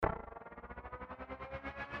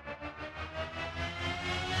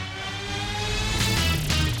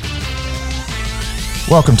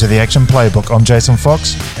Welcome to the Action Playbook. I'm Jason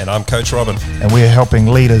Fox. And I'm Coach Robin. And we're helping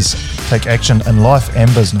leaders take action in life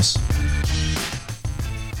and business.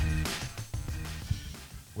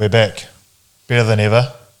 We're back. Better than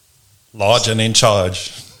ever. Large and in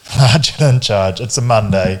charge. Large and in charge. It's a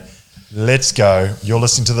Monday. Let's go. You're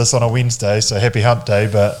listening to this on a Wednesday, so happy hump day,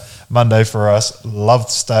 but Monday for us. Loved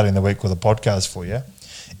starting the week with a podcast for you.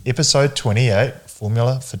 Episode 28,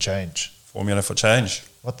 Formula for Change. Formula for Change.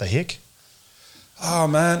 What the heck? Oh,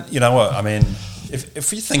 man. You know what? I mean,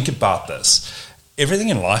 if you think about this, everything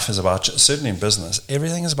in life is about, certainly in business,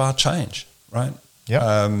 everything is about change, right?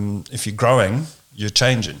 Yeah. If you're growing, you're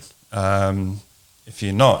changing. If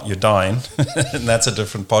you're not, you're dying. And that's a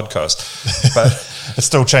different podcast. But it's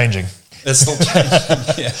still changing. It's still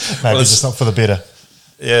changing, yeah. Maybe well, it's not for the better.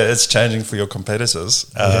 Yeah, it's changing for your competitors.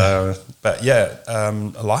 But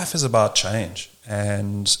life is about change.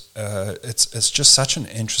 And it's just such an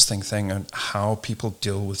interesting thing on how people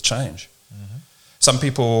deal with change. Mm-hmm. Some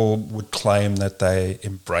people would claim that they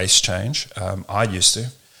embrace change. I used to.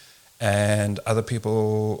 And other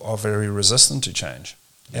people are very resistant to change.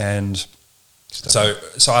 And so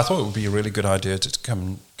I thought it would be a really good idea to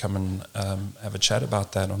come and have a chat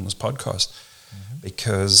about that on this podcast. Mm-hmm.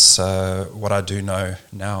 Because what I do know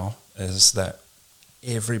now is that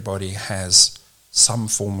everybody has some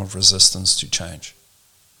form of resistance to change.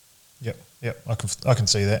 Yep, I can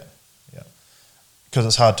see that. Yeah, because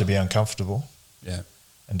it's hard to be uncomfortable. Yeah,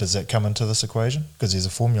 and does that come into this equation? Because there's a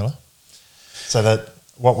formula. So that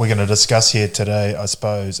what we're going to discuss here today, I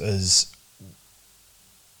suppose, is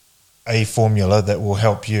a formula that will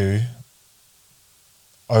help you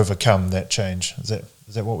overcome that change. Is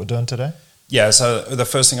that what we're doing today? Yeah, so the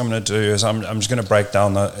first thing I'm going to do is I'm just going to break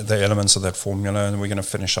down the elements of that formula, and we're going to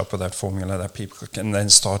finish up with that formula that people can then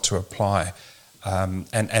start to apply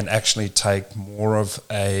and actually take more of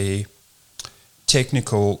a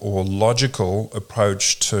technical or logical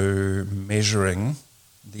approach to measuring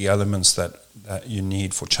the elements that you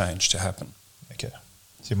need for change to happen. Okay,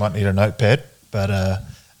 so you might need a notepad, but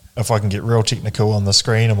if I can get real technical on the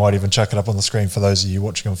screen, I might even chuck it up on the screen for those of you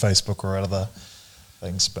watching on Facebook or other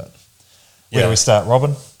things, but... Where do we start,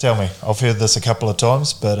 Robin? Tell me. I've heard this a couple of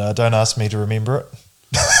times, but don't ask me to remember it.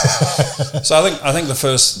 So I think the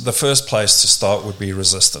first place to start would be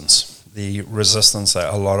resistance. The resistance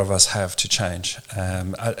that a lot of us have to change.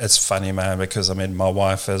 It's funny, man, because I mean my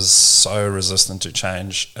wife is so resistant to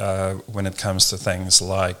change when it comes to things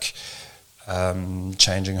like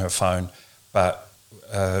changing her phone, but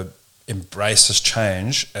embraces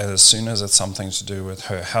change as soon as it's something to do with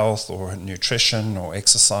her health or her nutrition or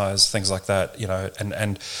exercise, things like that, you know.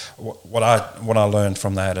 And what I learned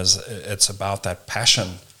from that is it's about that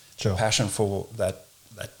passion, sure. Passion for that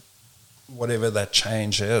whatever that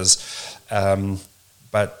change is.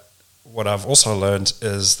 But what I've also learned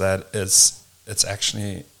is that it's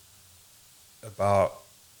actually about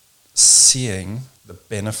seeing the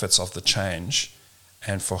benefits of the change,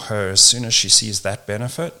 and for her, as soon as she sees that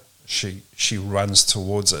benefit, she runs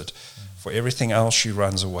towards it. For everything else, she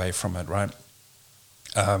runs away from it, right?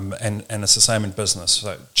 And it's the same in business.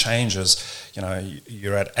 So change is, you know,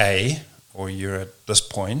 you're at A or you're at this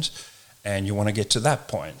point and you want to get to that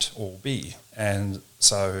point or B. And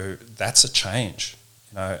so that's a change,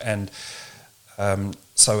 you know. And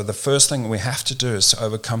so the first thing we have to do is to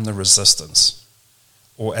overcome the resistance,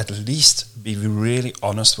 or at least be really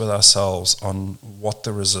honest with ourselves on what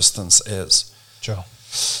the resistance is. Sure.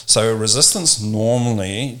 So resistance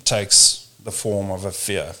normally takes the form of a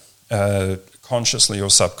fear, consciously or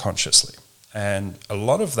subconsciously. And a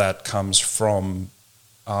lot of that comes from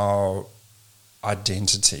our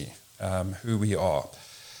identity, who we are.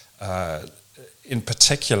 In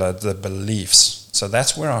particular, the beliefs. So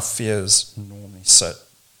that's where our fears normally sit.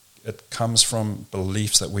 It comes from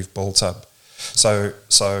beliefs that we've built up. So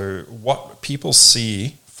what people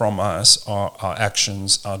see from us are our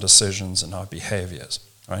actions, our decisions, and our behaviors,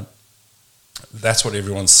 right? That's what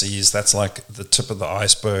everyone sees. That's like the tip of the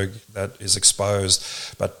iceberg that is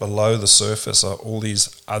exposed. But below the surface are all these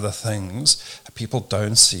other things that people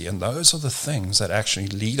don't see. And those are the things that actually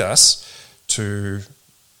lead us to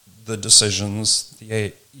the decisions,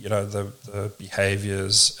 the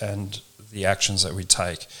behaviors, and the actions that we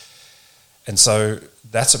take. And so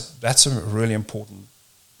that's a really important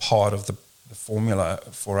part of the formula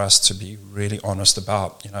for us to be really honest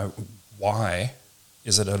about. You know, why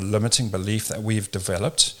is it a limiting belief that we've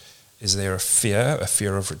developed? Is there a fear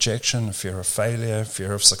of rejection, a fear of failure, a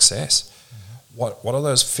fear of success? Mm-hmm. What are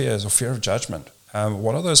those fears, or fear of judgment?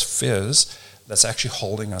 What are those fears that's actually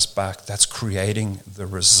holding us back, that's creating the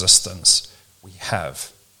resistance we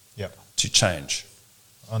have to change?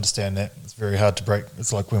 I understand that. It's very hard to break.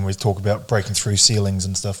 It's like when we talk about breaking through ceilings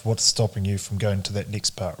and stuff. What's stopping you from going to that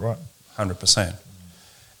next part, right? 100%.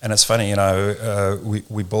 And it's funny,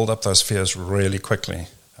 we build up those fears really quickly,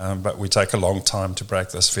 but we take a long time to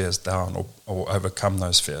break those fears down or overcome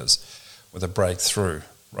those fears with a breakthrough,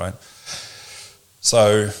 right?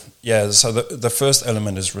 So the first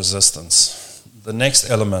element is resistance. The next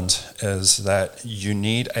element is that you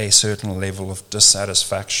need a certain level of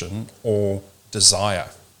dissatisfaction or desire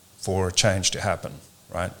for a change to happen,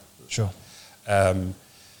 right? Sure.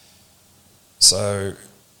 So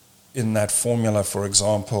in that formula, for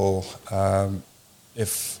example,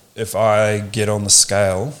 if I get on the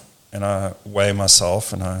scale and I weigh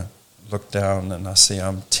myself and I look down and I see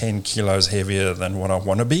I'm 10 kilos heavier than what I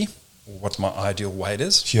want to be, or what my ideal weight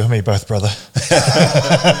is. You and me both, brother. I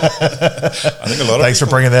think a lot of Thanks for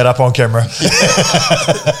bringing that up on camera.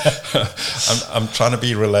 I'm trying to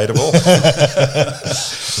be relatable.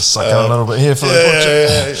 Just suck out a little bit here for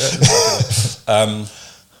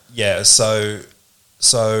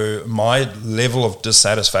So my level of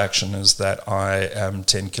dissatisfaction is that I am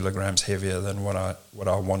 10 kilograms heavier than what I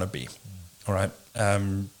want to be. All right.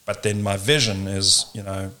 But then my vision is,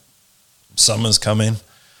 summer's coming.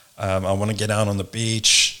 I want to get out on the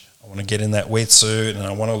beach. I want to get in that wetsuit and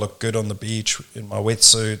I want to look good on the beach in my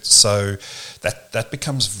wetsuit. So that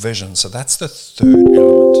becomes vision. So that's the third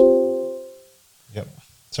element. Yep.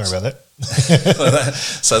 Sorry about that.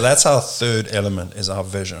 So that's our third element is our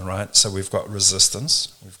vision, right? So we've got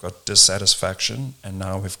resistance, we've got dissatisfaction, and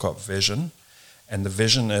now we've got vision. And the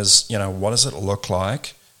vision is, what does it look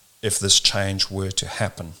like if this change were to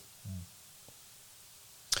happen?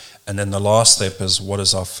 And then the last step is, what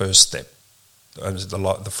is our first step?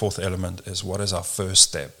 The fourth element is, what is our first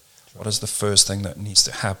step? Sure. What is the first thing that needs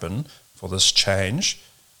to happen for this change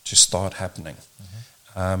to start happening?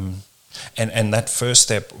 Mm-hmm. And that first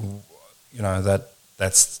step,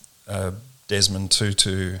 that's Desmond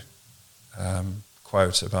Tutu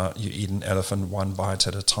quote about you eat an elephant one bite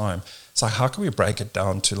at a time. It's like, how can we break it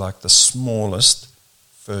down to like the smallest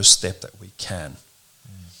first step that we can?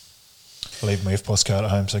 Believe me, if postcard at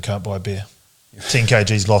home, so can't buy beer. 10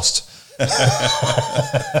 kgs lost.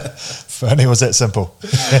 If only it was that simple.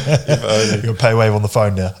 You got pay wave on the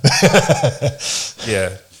phone now.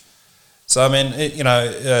 Yeah. So I mean,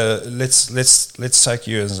 let's take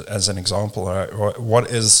you as an example. Right?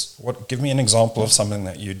 Give me an example of something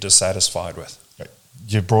that you're dissatisfied with.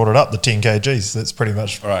 You brought it up, the 10 kgs. That's pretty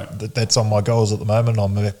much right. That's on my goals at the moment.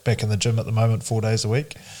 I'm back in the gym at the moment, 4 days a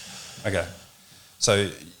week. Okay. So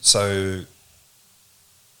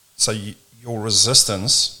your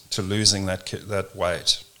resistance to losing that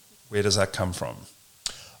weight, where does that come from?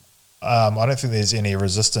 I don't think there's any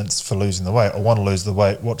resistance for losing the weight. I want to lose the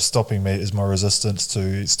weight. What's stopping me is my resistance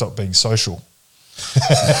to stop being social.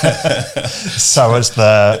 So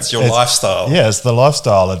it's your lifestyle. Yeah, it's the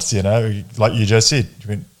lifestyle. It's, like you just said, you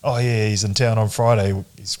went, oh yeah, he's in town on Friday.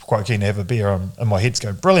 He's quite keen to have a beer. And my head's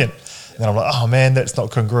going, brilliant. And then I'm like, oh man, that's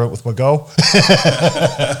not congruent with my goal.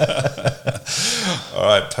 All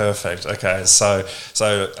right, perfect. Okay, so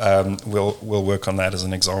we'll work on that as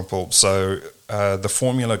an example. So the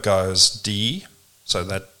formula goes D, so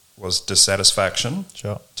that was dissatisfaction,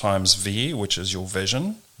 sure, times V, which is your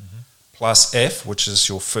vision, plus F, which is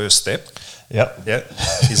your first step. Yep.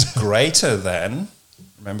 Is greater than,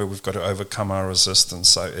 remember we've got to overcome our resistance,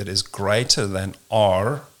 so it is greater than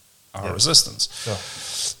our resistance. Sure.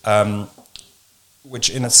 Which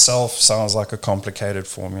in itself sounds like a complicated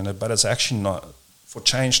formula, but it's actually not. For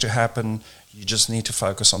change to happen, you just need to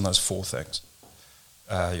focus on those four things.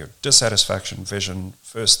 Your dissatisfaction, vision,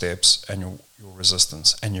 first steps, and your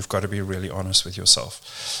resistance. And you've got to be really honest with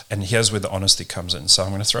yourself. And here's where the honesty comes in. So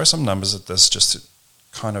I'm going to throw some numbers at this just to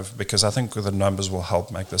kind of, because I think the numbers will help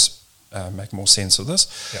make this make more sense of this.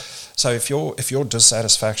 Yep. So if your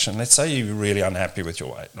dissatisfaction, let's say you're really unhappy with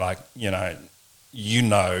your weight, like, you're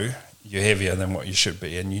heavier than what you should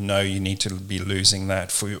be, and you need to be losing that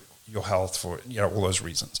for your health, for all those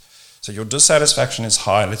reasons. So your dissatisfaction is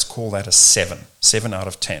high. Let's call that a 7 out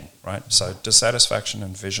of 10, right? So dissatisfaction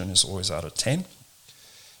and vision is always out of 10,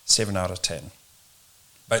 7 out of 10.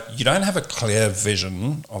 But you don't have a clear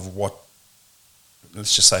vision of what,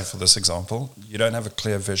 let's just say for this example, you don't have a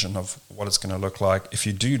clear vision of what it's going to look like if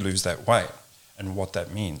you do lose that weight and what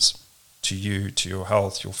that means to you, to your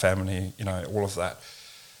health, your family, all of that.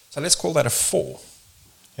 So let's call that a 4.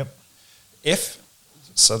 Yep.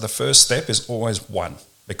 So the first step is always 1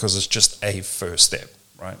 because it's just a first step,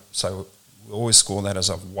 right? So we always score that as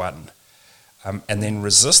a 1. And then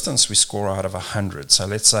resistance, we score out of 100. So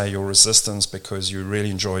let's say your resistance, because you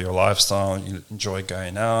really enjoy your lifestyle, you enjoy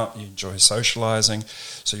going out, you enjoy socializing.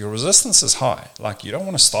 So your resistance is high. Like, you don't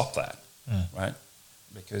want to stop that, right?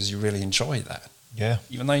 Because you really enjoy that. Yeah.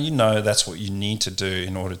 Even though you know that's what you need to do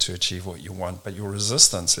in order to achieve what you want. But your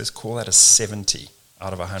resistance, let's call that a 70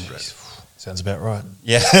 out of 100. Jeez. Sounds about right.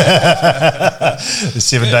 Yeah. There's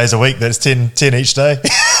 7 days a week. That's 10 each day.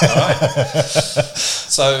 Right.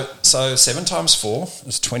 So 7 times 4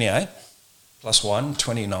 is 28, plus 1,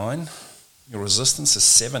 29. Your resistance is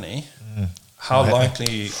 70. How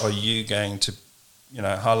likely are you going to,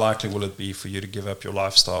 how likely will it be for you to give up your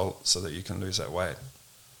lifestyle so that you can lose that weight?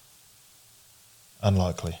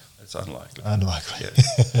 Unlikely. It's unlikely. Unlikely.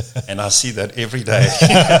 Yeah. And I see that every day.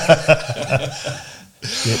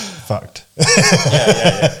 Get fucked.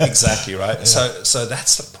 Yeah. Exactly, right? Yeah. So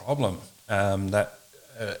that's the problem. And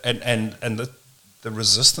the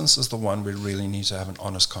resistance is the one we really need to have an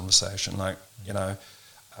honest conversation. Like,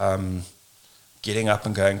 getting up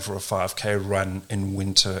and going for a 5K run in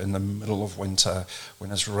winter, in the middle of winter, when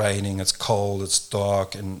it's raining, it's cold, it's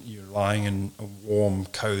dark, and you're lying in a warm,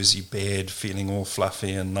 cozy bed, feeling all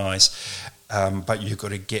fluffy and nice, but you've got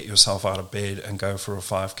to get yourself out of bed and go for a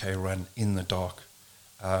 5K run in the dark.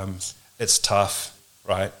 It's tough,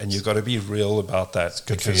 right? And you've got to be real about that. It's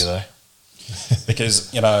good for you, though.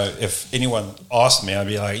 Because, if anyone asked me, I'd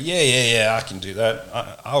be like, yeah, I can do that.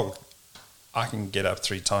 I can get up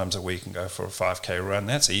 3 times a week and go for a 5K run.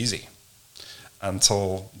 That's easy.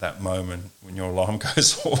 Until that moment when your alarm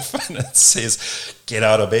goes off and it says, get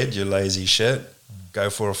out of bed, you lazy shit. Go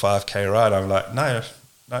for a 5K ride. I'm like, no,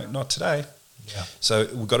 not today. Yeah. So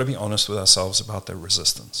we've got to be honest with ourselves about the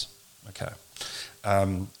resistance. Okay.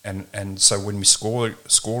 And so when we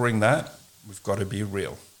scoring that, we've got to be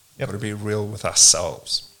real. We've got to be real with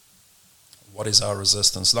ourselves. What is our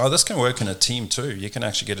resistance? Now, this can work in a team too. You can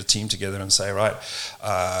actually get a team together and say, right,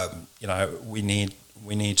 we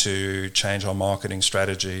need to change our marketing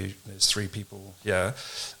strategy. There's 3 people here.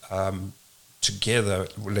 Together,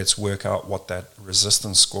 let's work out what that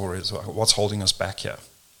resistance score is. What's holding us back here?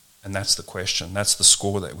 And that's the question. That's the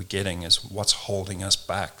score that we're getting, is what's holding us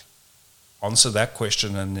back. Answer that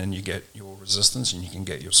question, and then you get your resistance and you can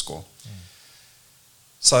get your score.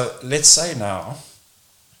 So let's say now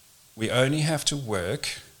we only have to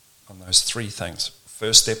work on those 3 things.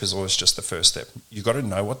 First step is always just the first step. You've got to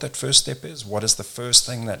know what that first step is. What is the first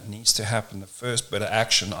thing that needs to happen, the first bit of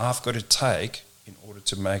action I've got to take in order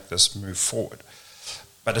to make this move forward.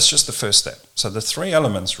 But it's just the first step. So the 3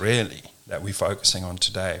 elements really that we're focusing on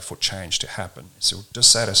today for change to happen is your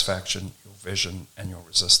dissatisfaction, your vision, and your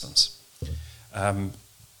resistance.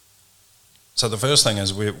 So the first thing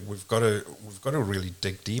is we've got to really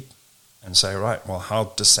dig deep and say, right, well, how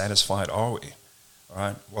dissatisfied are we?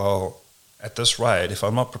 Right? Well, at this rate, if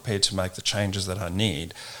I'm not prepared to make the changes that I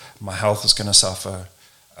need, my health is going to suffer.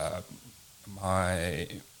 My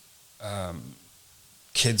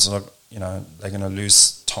kids are, they're going to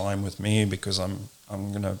lose time with me because I'm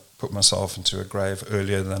going to put myself into a grave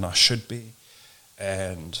earlier than I should be,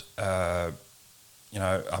 and I'm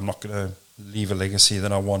not going to leave a legacy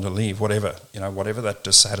that I want to leave. Whatever that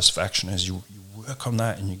dissatisfaction is, you work on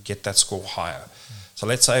that and you get that score higher. So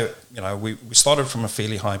let's say, we started from a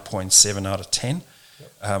fairly high point, 7 out of 10.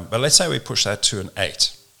 But let's say we push that to an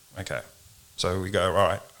 8. Okay. So we go,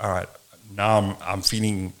 all right. Now I'm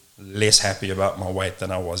feeling less happy about my weight than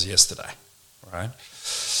I was yesterday. Right.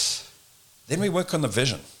 Then we work on the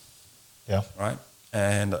vision. Yeah. Right.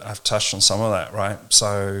 And I've touched on some of that, right?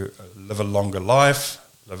 So live a longer life,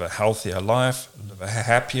 live a healthier life, live a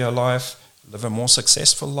happier life, live a more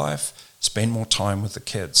successful life, spend more time with the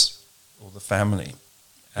kids or the family.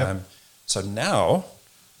 Yep. So now,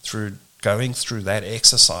 through going through that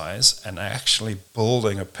exercise and actually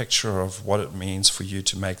building a picture of what it means for you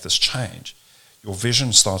to make this change, your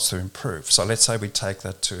vision starts to improve. So let's say we take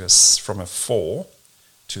that from a 4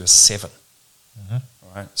 to a 7. Mm-hmm.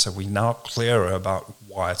 Right? So we're now clearer about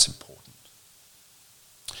why it's important.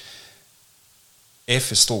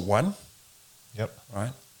 F is still 1. Yep.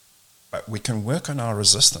 Right? But we can work on our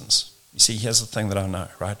resistance. You see, here's the thing that I know,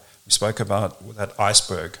 right? We spoke about that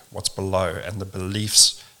iceberg, what's below, and the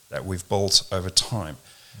beliefs that we've built over time.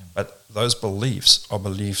 But those beliefs are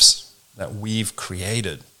beliefs that we've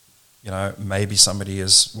created. Maybe somebody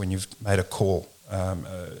is, when you've made a call,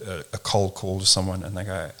 a cold call to someone, and they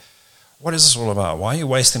go, what is this all about? Why are you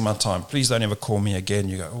wasting my time? Please don't ever call me again.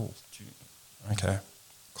 You go, oh, okay.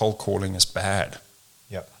 Cold calling is bad.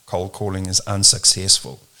 Yep. Cold calling is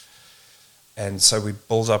unsuccessful. And so we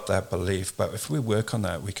build up that belief. But if we work on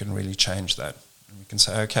that, we can really change that. And we can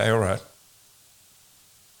say, okay, all right,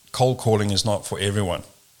 cold calling is not for everyone.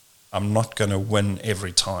 I'm not going to win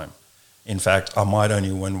every time. In fact, I might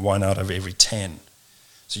only win 1 out of every 10.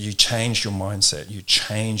 So you change your mindset, you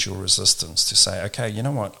change your resistance to say, okay, you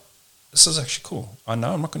know what? This is actually cool. I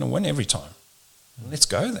know I'm not going to win every time. Let's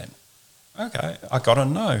go then. Okay, I got a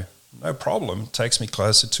no. No problem. Takes me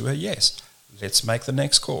closer to a yes. Let's make the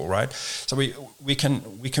next call, right? So we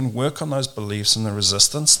can work on those beliefs and the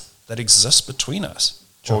resistance that exists between us,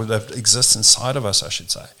 or that exists inside of us, I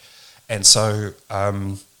should say. And so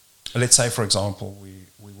let's say, for example,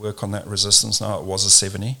 we work on that resistance now. It was a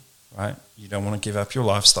 70, right? You don't want to give up your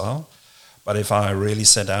lifestyle. But if I really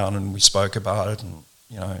sat down and we spoke about it and,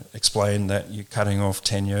 explained that you're cutting off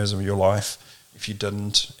 10 years of your life if you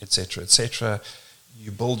didn't, et cetera,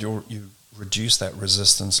 you reduce that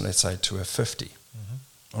resistance, let's say, to a 50.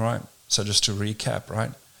 Mm-hmm. All right? So just to recap,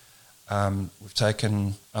 right? We've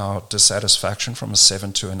taken our dissatisfaction from a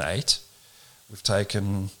 7 to an 8. We've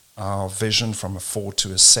taken our vision from a 4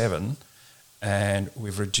 to a 7. And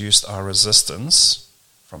we've reduced our resistance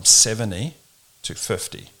from 70 to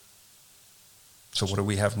 50. So what do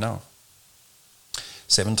we have now?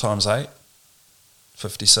 7 times 8,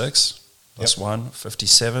 56, plus 1,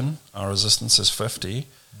 57. Our resistance is 50.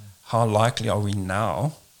 How likely are we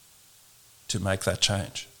now to make that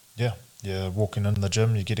change? Yeah. You're walking in the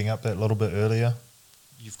gym, you're getting up that little bit earlier.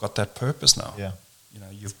 You've got that purpose now. Yeah.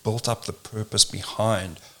 You've built up the purpose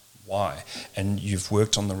behind why, and you've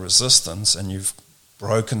worked on the resistance, and you've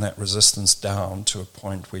broken that resistance down to a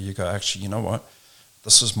point where you go, actually, you know what?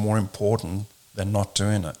 This is more important than not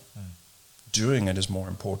doing it. Doing it is more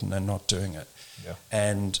important than not doing it. Yeah.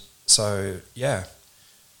 And so,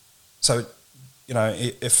 So,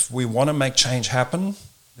 if we want to make change happen,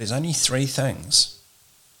 there's only 3 things,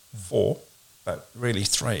 4, but really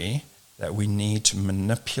 3, that we need to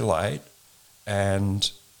manipulate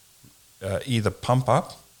and either pump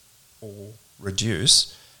up or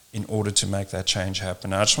reduce in order to make that change happen.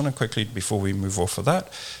 Now, I just want to quickly, before we move off of that,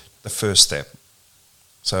 the first step.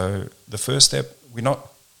 So the first step, we're not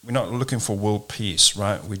looking for world peace,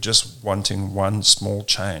 right? We're just wanting one small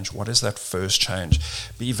change. What is that first change?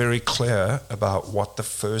 Be very clear about what the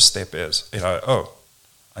first step is.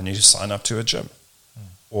 I need to sign up to a gym,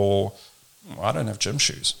 or I don't have gym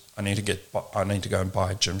shoes. I need to go and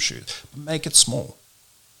buy gym shoes. But make it small.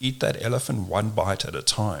 Eat that elephant one bite at a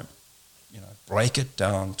time. Break it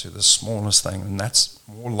down to the smallest thing, and that's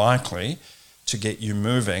more likely to get you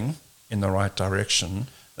moving in the right direction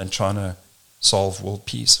than trying to solve world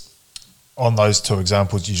peace. On those 2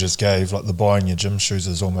 examples you just gave, like the buying your gym shoes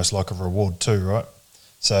is almost like a reward too, right?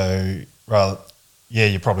 So,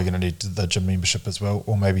 you're probably going to need the gym membership as well,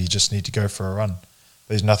 or maybe you just need to go for a run.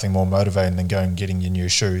 There's nothing more motivating than going and getting your new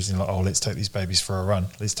shoes and let's take these babies for a run.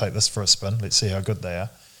 Let's take this for a spin. Let's see how good they are.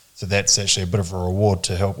 So that's actually a bit of a reward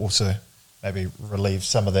to help also maybe relieve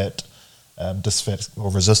some of that disfat or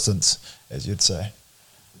resistance, as you'd say.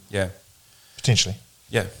 Yeah. Potentially.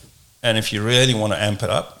 Yeah. And if you really want to amp it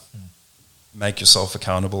up, make yourself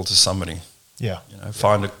accountable to somebody. Yeah.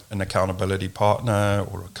 Find an accountability partner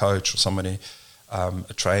or a coach or somebody,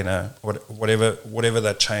 a trainer, whatever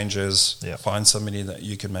that change is. Yeah. Find somebody that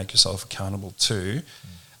you can make yourself accountable to,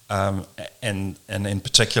 and in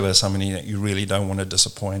particular somebody that you really don't want to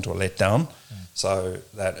disappoint or let down, so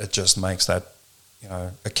that it just makes that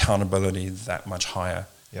accountability that much higher.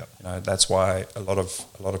 Yeah. That's why a lot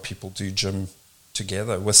of people do gym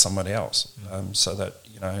together with somebody else, so that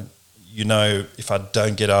if I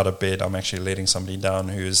don't get out of bed, I'm actually letting somebody down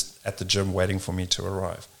who is at the gym waiting for me to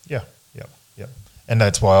arrive. Yeah. And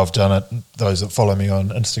that's why I've done it. Those that follow me on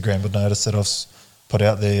Instagram would notice that I've put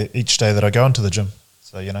out there each day that I go into the gym.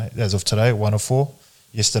 So, as of today, 1 of 4.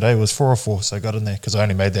 Yesterday was 4 of 4, so I got in there because I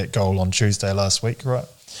only made that goal on Tuesday last week, right,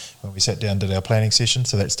 when we sat down and did our planning session.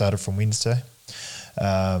 So that started from Wednesday.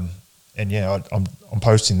 I'm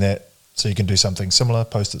posting that so you can do something similar,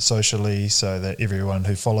 post it socially so that everyone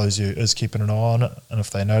who follows you is keeping an eye on it. And if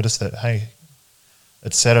they notice that, hey,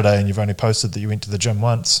 it's Saturday and you've only posted that you went to the gym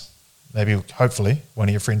once, maybe, hopefully, one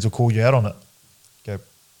of your friends will call you out on it. Go,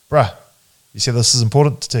 bruh, you said this is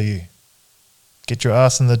important to you. Get your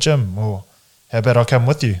ass in the gym. Or how about I come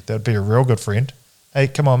with you? That would be a real good friend. Hey,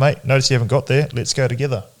 come on, mate. Notice you haven't got there. Let's go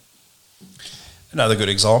together. Another good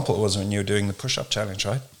example was when you were doing the push-up challenge,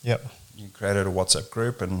 right? Yep. You created a WhatsApp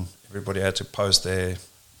group and everybody had to post their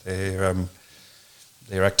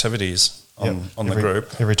activities on the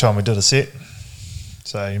group. Every time we did a set.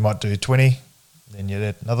 So you might do 20, then you'd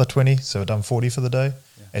add another 20, so we've done 40 for the day.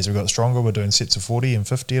 Yeah. As we got stronger, we're doing sets of 40 and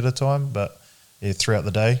 50 at a time, but throughout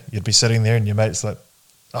the day, you'd be sitting there and your mate's like,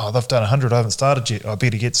 oh, they've done 100, I haven't started yet, I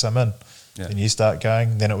better get some in. Yeah. Then you start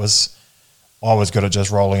going, then it was, I was good at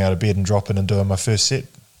just rolling out of bed and dropping and doing my first set.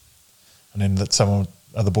 And then that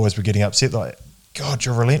other boys were getting upset, like, God,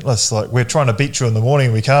 you're relentless. Like, we're trying to beat you in the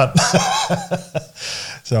morning, we can't.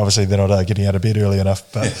 So obviously they're not getting out of bed early enough.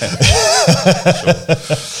 But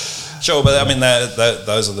Sure, but I mean,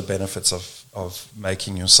 those are the benefits of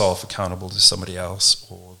making yourself accountable to somebody else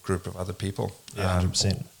or a group of other people. Yeah,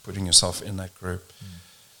 100%. Or putting yourself in that group.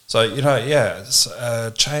 So, it's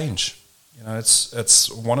change.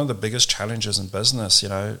 It's one of the biggest challenges in business,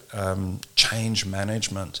 change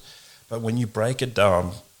management. But when you break it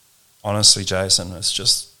down, honestly, Jason, it's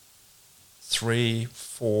just 3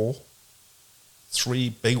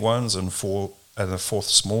 big ones and a fourth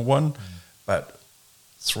small one, but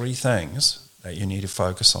 3 things that you need to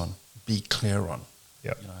focus on, be clear on.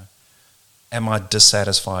 Yep. Am I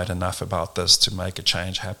dissatisfied enough about this to make a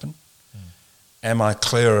change happen? Am I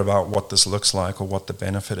clear about what this looks like or what the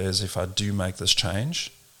benefit is if I do make this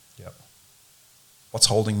change? Yep. What's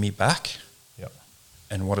holding me back? Yep.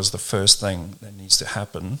 And what is the first thing that needs to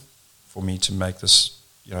happen for me to make this,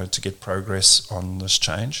 to get progress on this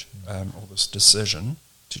change or this decision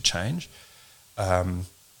to change?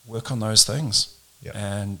 Work on those things. Yep.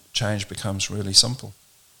 And change becomes really simple.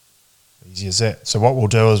 Easy as that. So what we'll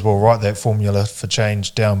do is we'll write that formula for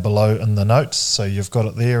change down below in the notes, so you've got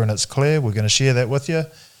it there and it's clear. We're going to share that with you,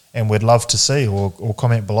 and we'd love to see or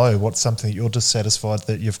comment below what's something that you're dissatisfied,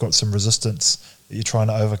 that you've got some resistance that you're trying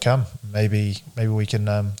to overcome. Maybe we can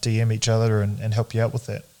DM each other and help you out with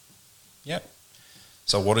that. Yep.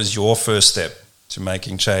 So what is your first step to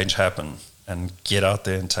making change happen? And get out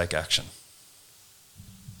there and take action.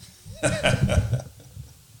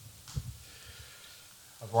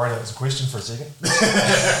 I've worried that was a question for a second.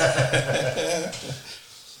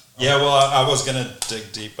 Yeah, well, I was going to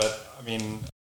dig deep, but I mean,